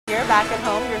back at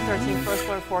home, your 13 First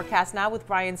Alert forecast now with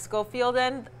Brian Schofield,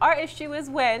 and our issue is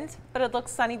wind, but it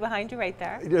looks sunny behind you right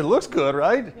there. It looks good,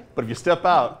 right? But if you step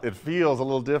out, it feels a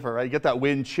little different, right? You get that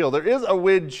wind chill. There is a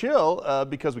wind chill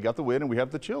because we got the wind and we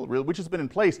have the chill, which has been in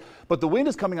place. But the wind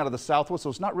is coming out of the southwest, so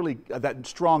it's not really that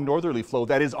strong northerly flow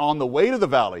that is on the way to the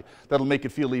valley. That'll make it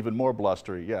feel even more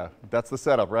blustery. Yeah, that's the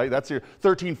setup, right? That's your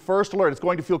 13 First Alert. It's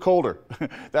going to feel colder.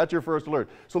 That's your first alert.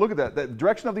 So look at that. The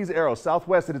direction of these arrows,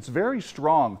 southwest, and it's very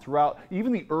strong throughout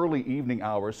even the early evening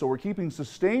hours. So we're keeping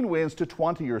sustained winds to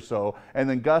 20 or so, and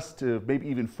then gusts to maybe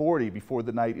even 40 before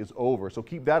the night is over. So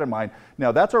keep that in mind.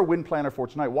 Now that's our wind planner for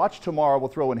tonight. Watch tomorrow. We'll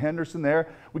throw in Henderson there.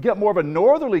 We get more of a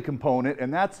northerly component,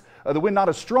 and that's the wind not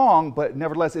as strong, but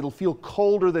nevertheless it'll feel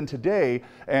colder than today.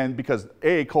 And because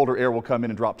colder air will come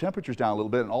in and drop temperatures down a little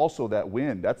bit, and also that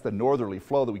wind, that's the northerly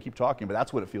flow that we keep talking about.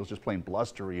 That's what it feels, just plain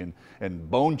blustery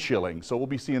and bone chilling. So we'll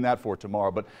be seeing that for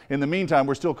tomorrow. But in the meantime,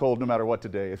 we're still cold no matter what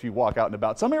today if you walk out and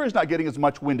about. Some areas not getting as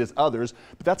much wind as others,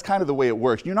 but that's kind of the way it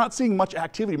works. You're not seeing much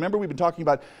activity. Remember, we've been talking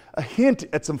about a hint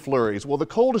at some flurries. Well, the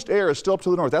coldest air is still up to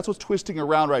the north. That's what's twisting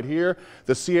around right here.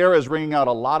 The Sierra is ringing out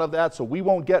a lot of that, so we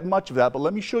won't get much of that. But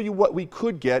let me show you what we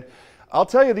could get. I'll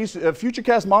tell you, these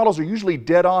Futurecast models are usually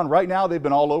dead on. Right now, they've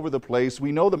been all over the place.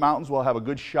 We know the mountains will have a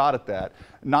good shot at that,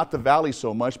 not the valley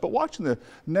so much. But watching the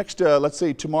next, let's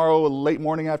say tomorrow, late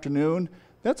morning, afternoon,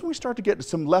 that's when we start to get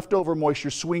some leftover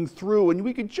moisture swing through, and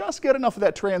we could just get enough of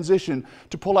that transition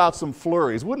to pull out some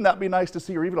flurries. Wouldn't that be nice to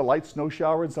see, or even a light snow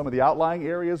shower in some of the outlying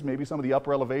areas, maybe some of the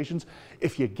upper elevations?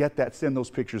 If you get that, send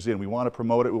those pictures in. We want to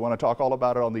promote it. We want to talk all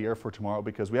about it on the air for tomorrow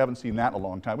because we haven't seen that in a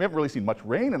long time. We haven't really seen much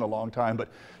rain in a long time, but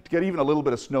to get even a little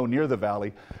bit of snow near the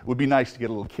valley would be nice to get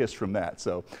a little kiss from that.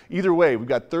 So either way, we've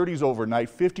got 30s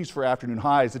overnight, 50s for afternoon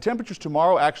highs. The temperatures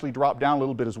tomorrow actually drop down a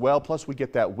little bit as well, plus we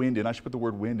get that wind in. I should put the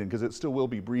word wind in because it still will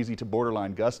be breezy to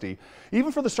borderline gusty.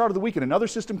 Even for the start of the weekend, another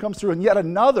system comes through and yet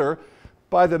another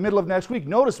by the middle of next week.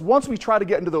 Notice once we try to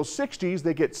get into those 60s,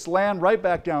 they get slammed right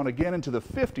back down again into the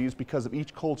 50s because of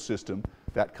each cold system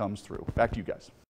that comes through. Back to you guys.